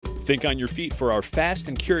Think on your feet for our Fast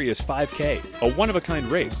and Curious 5K, a one-of-a-kind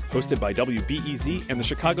race hosted by WBEZ and the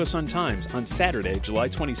Chicago Sun-Times on Saturday, July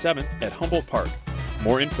 27th at Humboldt Park.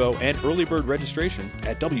 More info and early bird registration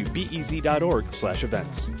at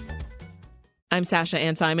wbez.org/events. I'm Sasha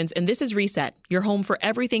Ann Simons, and this is Reset, your home for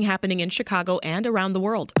everything happening in Chicago and around the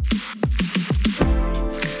world.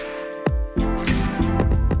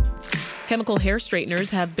 Chemical hair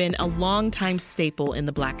straighteners have been a long-time staple in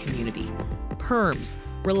the Black community. Perms,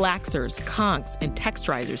 relaxers, conks, and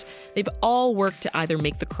texturizers, they've all worked to either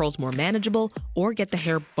make the curls more manageable or get the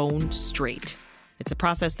hair bone straight. It's a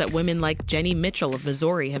process that women like Jenny Mitchell of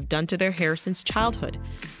Missouri have done to their hair since childhood.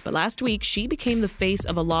 But last week, she became the face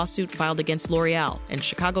of a lawsuit filed against L'Oreal and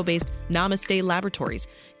Chicago-based Namaste Laboratories,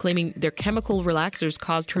 claiming their chemical relaxers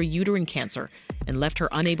caused her uterine cancer and left her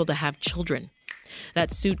unable to have children.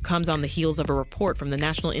 That suit comes on the heels of a report from the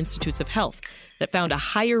National Institutes of Health that found a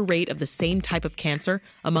higher rate of the same type of cancer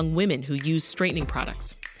among women who use straightening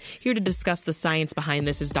products. Here to discuss the science behind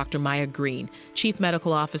this is Dr. Maya Green, Chief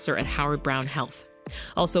Medical Officer at Howard Brown Health.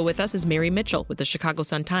 Also with us is Mary Mitchell with the Chicago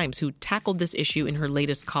Sun-Times, who tackled this issue in her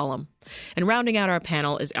latest column. And rounding out our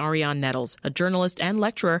panel is Ariane Nettles, a journalist and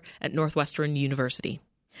lecturer at Northwestern University.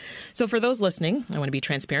 So for those listening, I want to be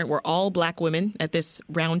transparent. We're all Black women at this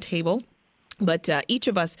round table. But each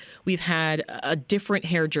of us, we've had a different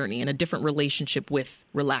hair journey and a different relationship with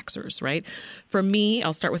relaxers, right? For me,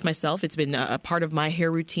 I'll start with myself. It's been a part of my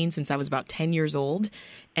hair routine since I was about 10 years old,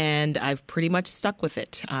 and I've pretty much stuck with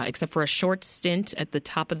it, except for a short stint at the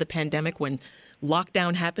top of the pandemic when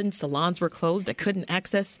lockdown happened, salons were closed. I couldn't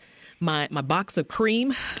access my box of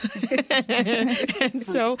cream. And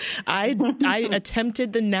so I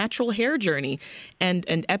attempted the natural hair journey and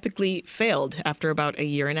epically failed after about a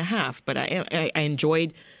year and a half. But I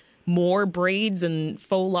enjoyed more braids and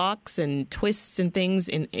faux locks and twists and things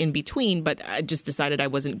in between. But I just decided I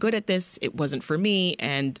wasn't good at this. It wasn't for me.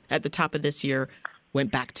 And at the top of this year,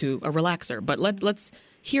 went back to a relaxer. But let's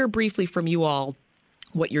hear briefly from you all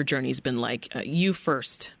what your journey's been like. You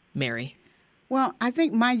first, Mary. Well, I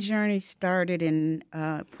think my journey started in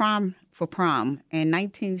prom in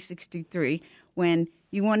 1963 when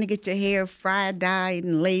you want to get your hair fried, dyed,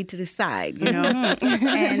 and laid to the side, you know.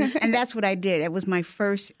 and that's what I did. That was my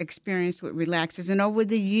first experience with relaxers. And over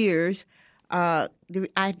the years,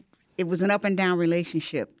 it was an up and down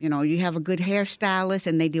relationship. You know, you have a good hairstylist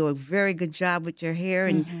and they do a very good job with your hair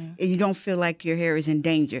and you don't feel like your hair is in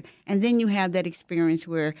danger. And then you have that experience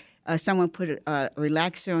where someone put a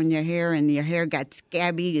relaxer on your hair and your hair got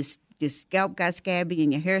scabby, your scalp got scabby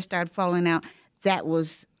and your hair started falling out. That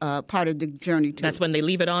was part of the journey, too. That's when they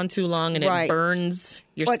leave it on too long and it burns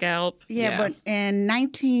your scalp. Yeah, but in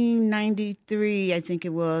 1993, I think it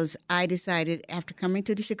was, I decided after coming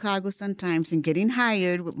to the Chicago Sun-Times and getting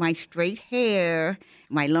hired with my straight hair,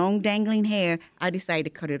 my long dangling hair, I decided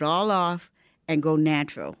to cut it all off and go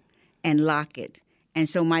natural and lock it. And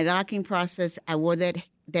so my locking process, I wore that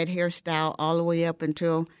hairstyle all the way up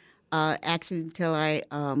until I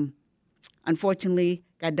unfortunately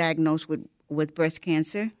got diagnosed with breast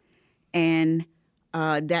cancer, and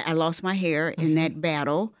that I lost my hair in that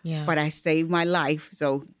battle, but I saved my life,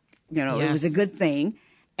 so it was a good thing.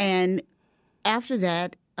 And after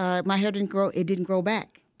that, my hair didn't grow; it didn't grow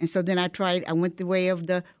back. And so then I went the way of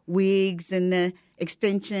the wigs and the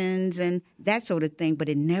extensions and that sort of thing, but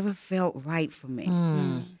it never felt right for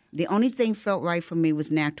me. The only thing felt right for me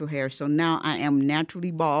was natural hair. So now I am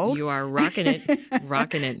naturally bald. You are rocking it.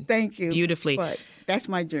 Rocking it. Thank you. Beautifully. But that's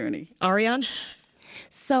my journey. Ariane?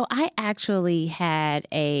 So I actually had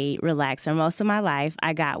a relaxer most of my life.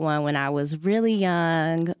 I got one when I was really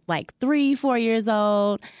young, like 3-4 years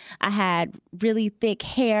old. I had really thick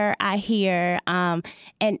hair, I hear,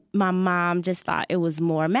 and my mom just thought it was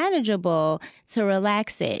more manageable to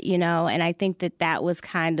relax it, and I think that was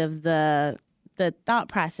kind of the thought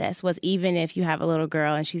process was, even if you have a little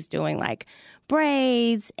girl and she's doing like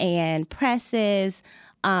braids and presses,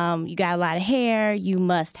 you got a lot of hair, you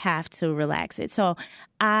must have to relax it. So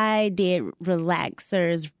I did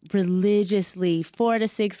relaxers religiously 4 to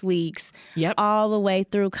 6 weeks, all the way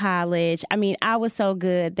through college. I mean, I was so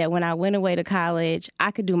good that when I went away to college,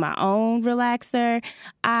 I could do my own relaxer.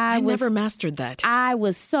 I never mastered that. I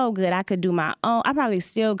was so good. I could do my own. I probably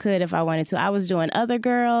still could if I wanted to. I was doing other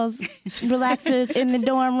girls' relaxers in the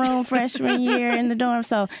dorm room freshman year in the dorm.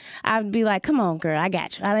 So I'd be like, come on, girl, I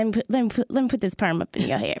got you. Let me put this perm up in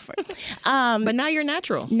your hair for you. But now you're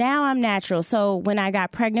natural. Now I'm natural. So when I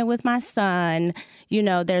got pregnant with my son,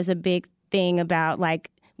 there's a big thing about like,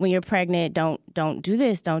 when you're pregnant, don't do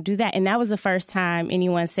this, don't do that. And that was the first time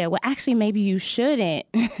anyone said, well, actually, maybe you shouldn't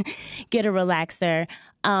get a relaxer.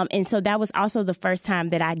 And so that was also the first time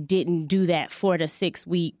that I didn't do that 4 to 6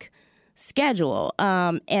 week schedule.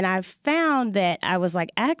 And I found that I was like,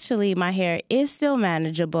 actually, my hair is still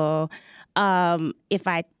manageable if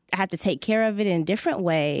I have to take care of it in different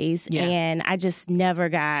ways. Yeah. And I just never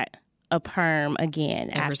got a perm again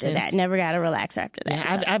after that. Never got a relaxer after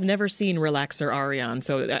that. Yeah, I've never seen relaxer Ariane,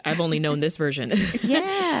 so I've only known this version.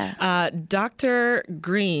 Yeah. Dr.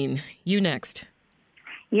 Green, you next.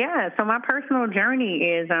 Yeah, so my personal journey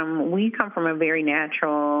is we come from a very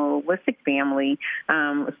naturalistic family.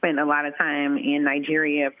 Spent a lot of time in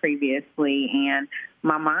Nigeria previously, and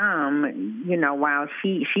my mom, you know, while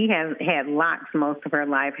she has had locks most of her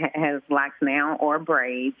life, has locks now or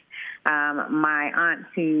braids. My aunt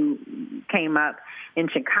who came up in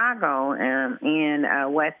Chicago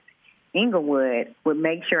in West Inglewood would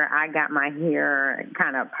make sure I got my hair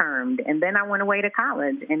kind of permed. And then I went away to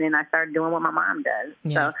college, and then I started doing what my mom does.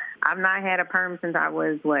 Yeah. So I've not had a perm since I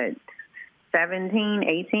was, 17,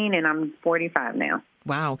 18, and I'm 45 now.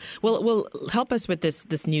 Wow. Well, help us with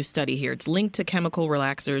this new study here. It's linked to chemical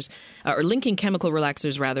relaxers, or linking chemical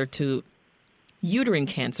relaxers, rather, to uterine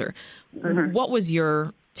cancer. Mm-hmm. What was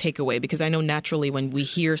your takeaway? Because I know naturally when we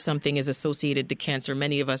hear something is associated to cancer,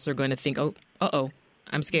 many of us are going to think, oh,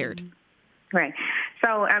 I'm scared. Right.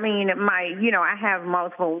 So, I mean, I have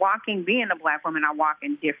multiple being a Black woman, I walk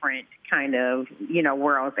in different kind of,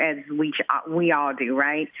 worlds as we all do,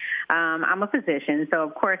 right? I'm a physician, so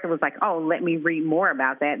of course it was like, let me read more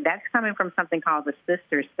about that. That's coming from something called the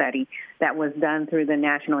SISTER study that was done through the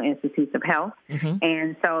National Institutes of Health. Mm-hmm.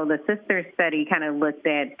 And so the SISTER study kind of looked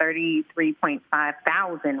at 33.5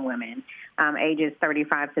 thousand women, ages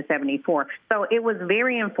 35 to 74. So it was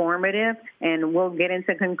very informative, and we'll get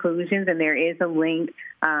into conclusions, and there is a link.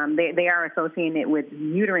 They are associated with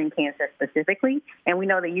uterine cancer specifically, and we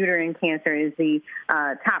know that uterine cancer is the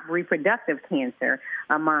top reproductive cancer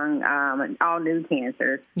among all new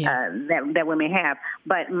cancers that women have.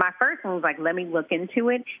 But my first one was like, let me look into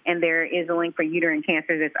it, and there is a link for uterine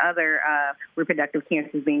cancer. There's other reproductive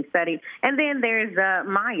cancers being studied. And then there's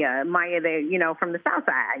Maya, from the South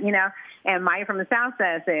Side, and Maya from the South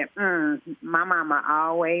Side said, my mama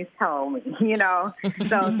always told me,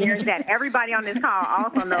 So there's that. Everybody on this call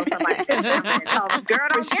also knows somebody that told me, girl,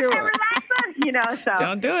 don't get that relaxer, so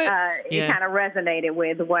don't do it. It kind of resonated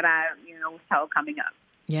with what I, was told coming up.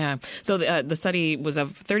 Yeah. So the study was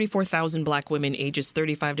of 34,000 Black women ages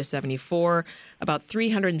 35 to 74. About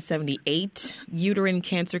 378 uterine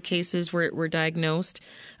cancer cases were diagnosed.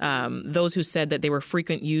 Those who said that they were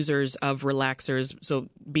frequent users of relaxers, so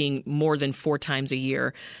being more than 4 times a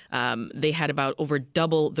year, they had about over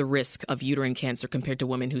double the risk of uterine cancer compared to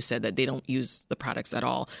women who said that they don't use the products at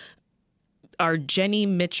all. Our Jenny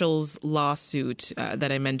Mitchell's lawsuit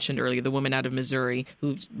that I mentioned earlier, the woman out of Missouri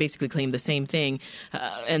who basically claimed the same thing,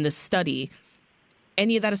 and the study,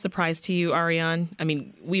 any of that a surprise to you, Ariane? I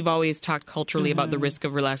mean, we've always talked culturally about the risk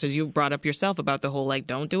of relaxers. You brought up yourself about the whole,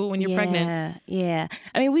 don't do it when you're pregnant. Yeah.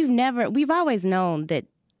 I mean, we've always known that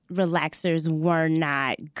relaxers were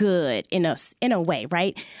not good in a way,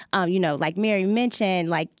 right? Like Mary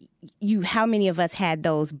mentioned, how many of us had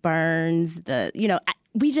those burns,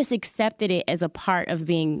 we just accepted it as a part of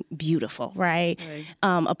being beautiful, right?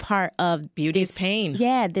 A part of beauty's pain.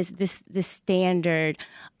 Yeah, this standard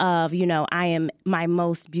of, I am my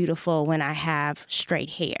most beautiful when I have straight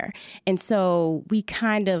hair. And so we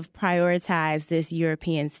kind of prioritize this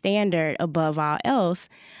European standard above all else.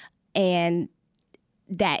 And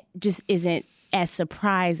that just isn't as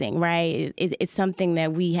surprising, right? It's something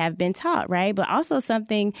that we have been taught, right? But also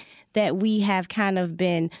something that we have kind of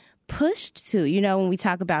been pushed to, when we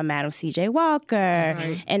talk about Madam C.J. Walker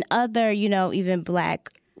and other, even Black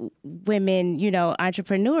women,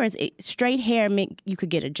 entrepreneurs, straight hair meant you could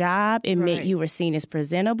get a job. It meant you were seen as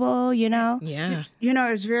presentable, Yeah.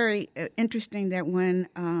 It's very interesting that when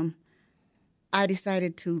I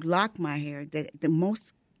decided to lock my hair, the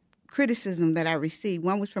most criticism that I received,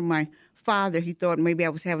 one was from my father. He thought maybe I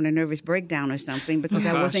was having a nervous breakdown or something because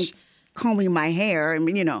I wasn't combing my hair,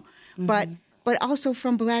 but also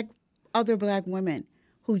from other Black women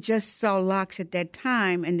who just saw locks at that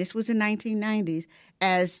time, and this was the 1990s,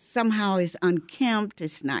 as somehow it's unkempt,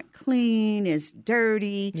 it's not clean, it's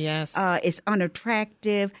dirty, it's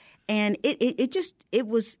unattractive, and it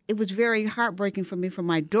was very heartbreaking for me, for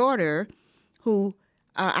my daughter, who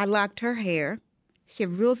I locked her hair. She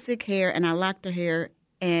had real thick hair, and I locked her hair,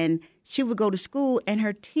 and she would go to school, and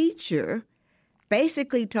her teacher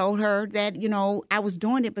basically told her that, I was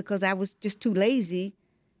doing it because I was just too lazy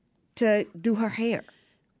to do her hair.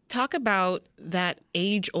 Talk about that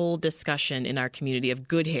age-old discussion in our community of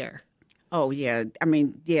good hair. Oh, yeah. I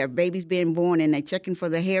mean, yeah, babies being born and they're checking for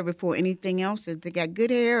the hair before anything else. If they got good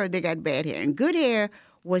hair or they got bad hair. And good hair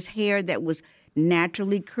was hair that was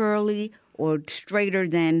naturally curly or straighter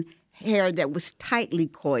than hair that was tightly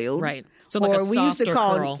coiled. Right. So like a softer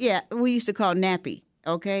curl. Yeah, we used to call nappy,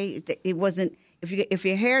 okay? It wasn't, if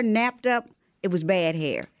your hair napped up, it was bad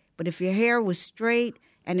hair. But if your hair was straight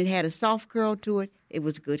and it had a soft curl to it, it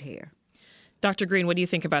was good hair. Dr. Green, what do you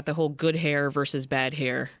think about the whole good hair versus bad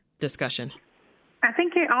hair discussion? I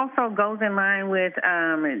think it also goes in line with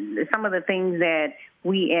some of the things that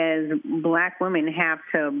we as Black women have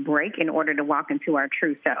to break in order to walk into our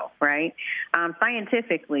true self, right?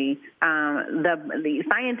 Scientifically, the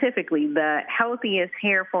healthiest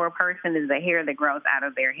hair for a person is the hair that grows out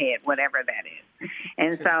of their head, whatever that is.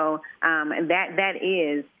 And so that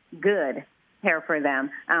is good hair for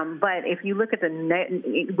them. But if you look at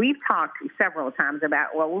we've talked several times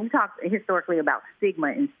we've talked historically about stigma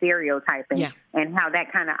and stereotyping and how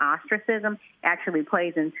that kind of ostracism actually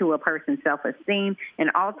plays into a person's self-esteem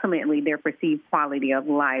and ultimately their perceived quality of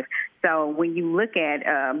life. So when you look at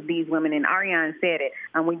these women, and Ariane said it,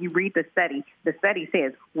 when you read the study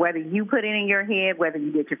says whether you put it in your head, whether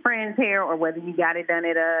you get your friend's hair, or whether you got it done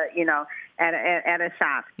at a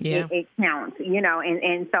shop, it counts.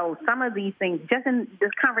 And so some of these things, just in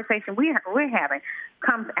this conversation we're having,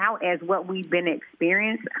 comes out as what we've been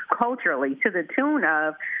experiencing culturally, to the tune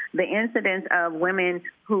of the incidence of women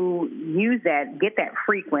who use that, get that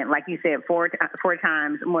frequent, like you said, more than four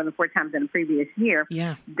times in the previous year,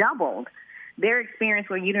 doubled. Their experience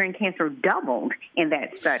with uterine cancer doubled in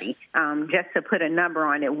that study. Just to put a number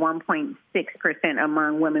on it, 1.6%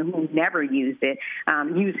 among women who never used it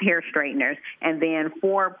use hair straighteners, and then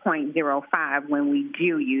 4.05 when we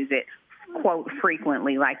do use it, quote,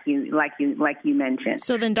 frequently, like you mentioned.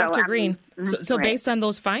 So then, Dr. Green, so based on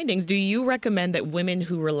those findings, do you recommend that women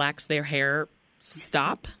who relax their hair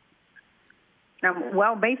stop?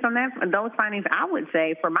 Well, based on those findings, I would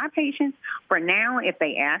say for my patients, for now, if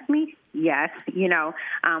they ask me, yes, but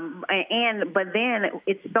then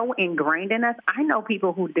it's so ingrained in us. I know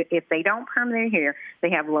people who, if they don't perm their hair, they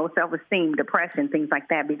have low self-esteem, depression, things like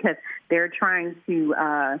that, because they're trying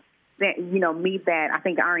to meet that. I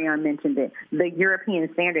think Ariane mentioned it, the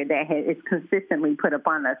European standard that is consistently put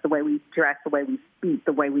upon us, the way we dress, the way we speak,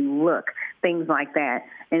 the way we look, things like that.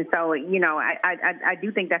 And so, I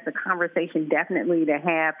do think that's a conversation definitely to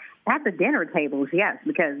have at the dinner tables, yes,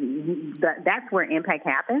 because that's where impact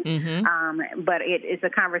happens. Mm-hmm. But it's a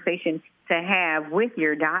conversation to have with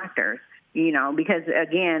your doctors. Because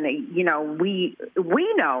again, we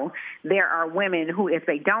know there are women who, if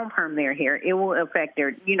they don't perm their hair, it will affect their,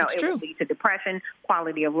 it will lead to depression,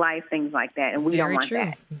 quality of life, things like that, and we don't want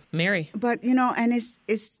that. Mary, but and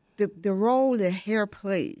it's the role that hair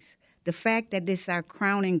plays. The fact that this is our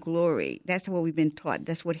crowning glory, that's what we've been taught.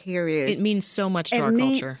 That's what hair is. It means so much to our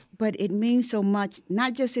culture. But it means so much,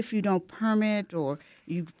 not just if you don't perm it or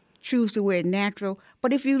you choose to wear it natural,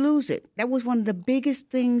 but if you lose it. That was one of the biggest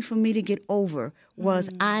things for me to get over was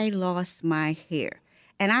I lost my hair.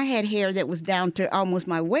 And I had hair that was down to almost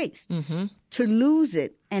my waist. Mm-hmm. To lose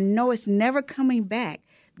it and know it's never coming back,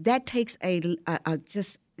 that takes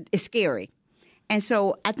it's scary. And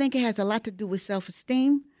so I think it has a lot to do with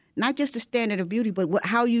self-esteem. Not just the standard of beauty, but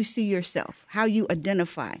how you see yourself, how you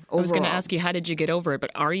identify overall. I was going to ask you, how did you get over it?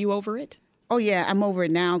 But are you over it? Oh, yeah, I'm over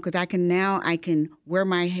it now because I can wear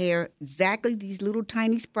my hair exactly these little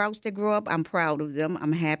tiny sprouts that grow up. I'm proud of them.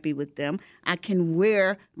 I'm happy with them. I can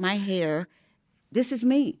wear my hair. This is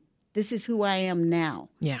me. This is who I am now.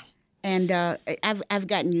 Yeah. And I've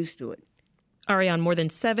gotten used to it. Ariane, more than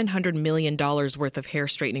 $700 million worth of hair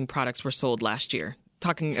straightening products were sold last year.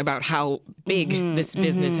 Talking about how big this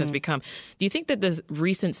business has become. Do you think that the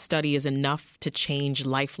recent study is enough to change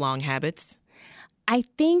lifelong habits? I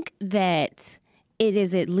think that it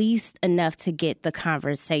is at least enough to get the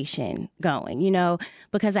conversation going,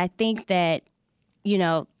 because I think that,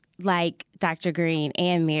 like Dr. Green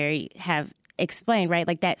and Mary have explained, right,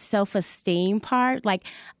 like that self-esteem part, like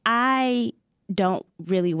I don't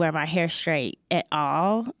really wear my hair straight at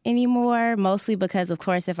all anymore, mostly because, of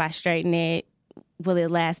course, if I straighten it, will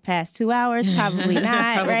it last past 2 hours? Probably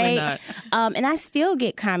not, Probably right? not. And I still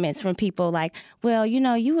get comments from people like, well,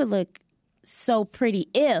 you would look so pretty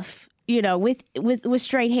if, with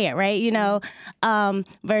straight hair, right?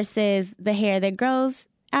 Versus the hair that grows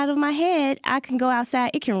out of my head. I can go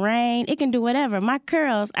outside. It can rain. It can do whatever. My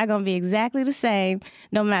curls are going to be exactly the same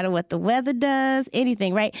no matter what the weather does,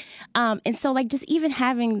 anything, right? And so, like, just even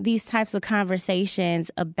having these types of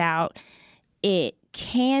conversations about it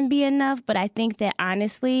can be enough, but I think that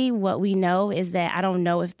honestly, what we know is that I don't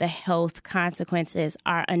know if the health consequences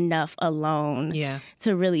are enough alone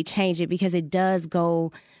to really change it, because it does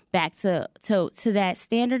go back to that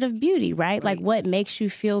standard of beauty, right? Like what makes you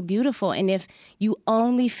feel beautiful. And if you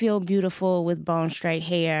only feel beautiful with bone straight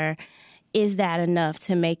hair, is that enough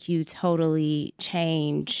to make you totally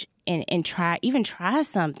change and try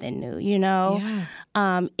something new, you know?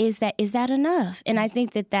 Yeah. Is that enough? And I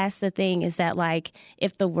think that that's the thing, is that like,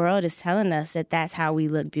 if the world is telling us that that's how we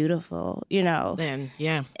look beautiful, you know, then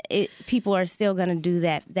people are still going to do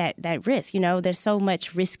that risk. You know, there's so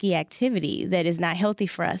much risky activity that is not healthy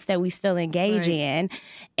for us that we still engage in.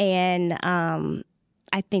 And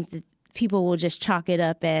I think that people will just chalk it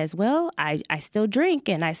up as, well, I still drink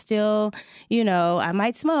and I still, you know, I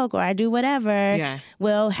might smoke or I do whatever. Yeah.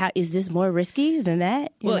 Well, how is this more risky than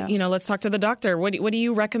that? You know, let's talk to the doctor. What do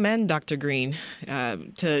you recommend, Dr. Green,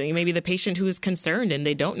 to maybe the patient who is concerned and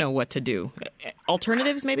they don't know what to do?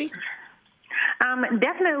 Alternatives, maybe?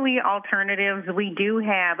 Definitely alternatives. We do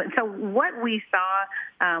have. So what we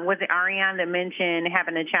saw, was it Ariane that mentioned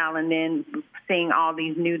having a child and then seeing all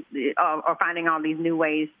these new, or finding all these new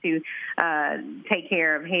ways to take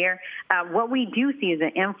care of hair? What we do see is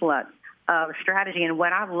an influx of strategy. And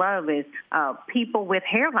what I love is people with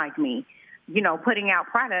hair like me, you know, putting out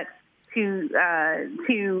products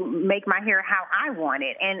to make my hair how I want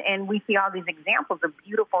it. And we see all these examples of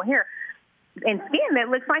beautiful hair and skin that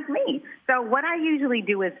looks like me. So what I usually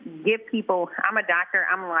do is give people, I'm a doctor,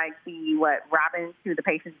 I'm like Robin to the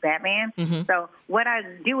patient's Batman. Mm-hmm. So what I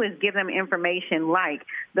do is give them information like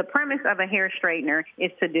the premise of a hair straightener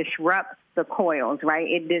is to disrupt the coils, right?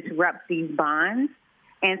 It disrupts these bonds.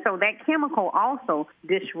 And so that chemical also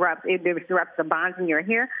disrupts the bonds in your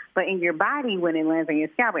hair, but in your body when it lands on your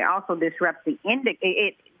scalp, it also disrupts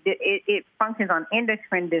it functions on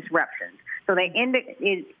endocrine disruptions. So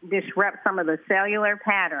it disrupts some of the cellular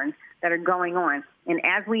patterns that are going on. And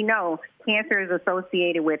as we know, cancer is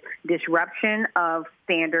associated with disruption of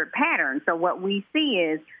standard patterns. So what we see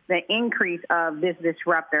is the increase of this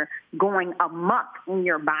disruptor going amok in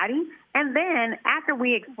your body. And then after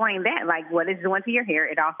we explain that, like what it's doing to your hair,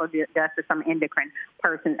 it also does to some endocrine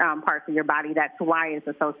parts of your body. That's why it's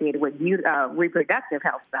associated with reproductive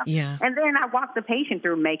health stuff. Yeah. And then I walk the patient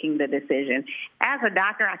through making the decision. As a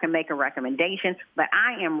doctor, I can make a recommendation, but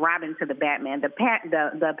I am Robin to the Batman.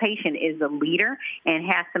 The patient is the leader and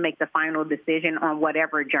has to make the final decision on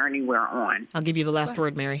whatever journey we're on. I'll give you the last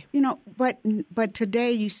word, Mary. You know, but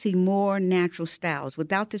today you see more natural styles.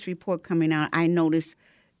 Without this report coming out, I noticed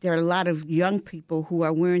there are a lot of young people who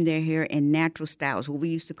are wearing their hair in natural styles, what we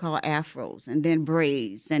used to call afros, and then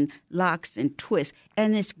braids and locks and twists,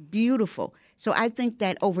 and it's beautiful. So I think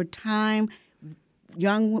that over time,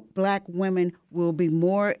 young black women will be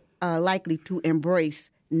more likely to embrace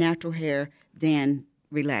natural hair than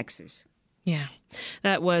relaxers. Yeah.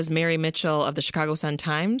 That was Mary Mitchell of the Chicago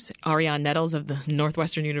Sun-Times, Ariane Nettles of the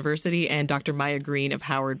Northwestern University, and Dr. Maya Green of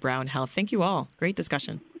Howard Brown Health. Thank you all. Great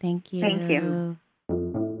discussion. Thank you. Thank you.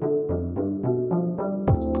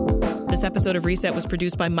 This episode of Reset was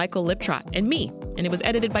produced by Michael Liptrot and me, and it was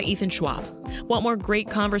edited by Ethan Schwab. Want more great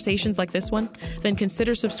conversations like this one? Then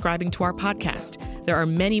consider subscribing to our podcast. There are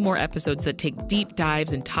many more episodes that take deep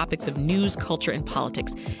dives in topics of news, culture, and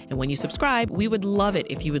politics. And when you subscribe, we would love it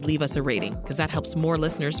if you would leave us a rating, because that helps more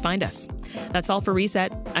listeners find us. That's all for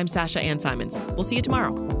Reset. I'm Sasha Ann Simons. We'll see you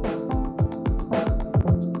tomorrow.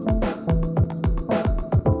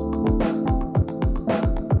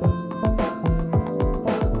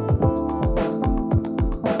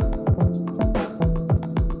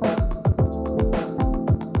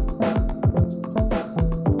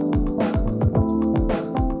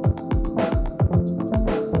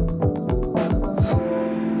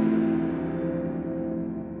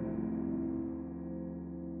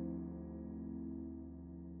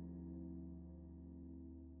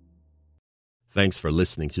 Thanks for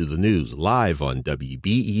listening to the news live on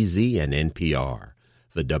WBEZ and NPR.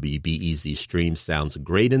 The WBEZ stream sounds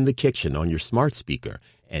great in the kitchen on your smart speaker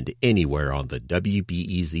and anywhere on the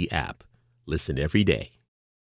WBEZ app. Listen every day.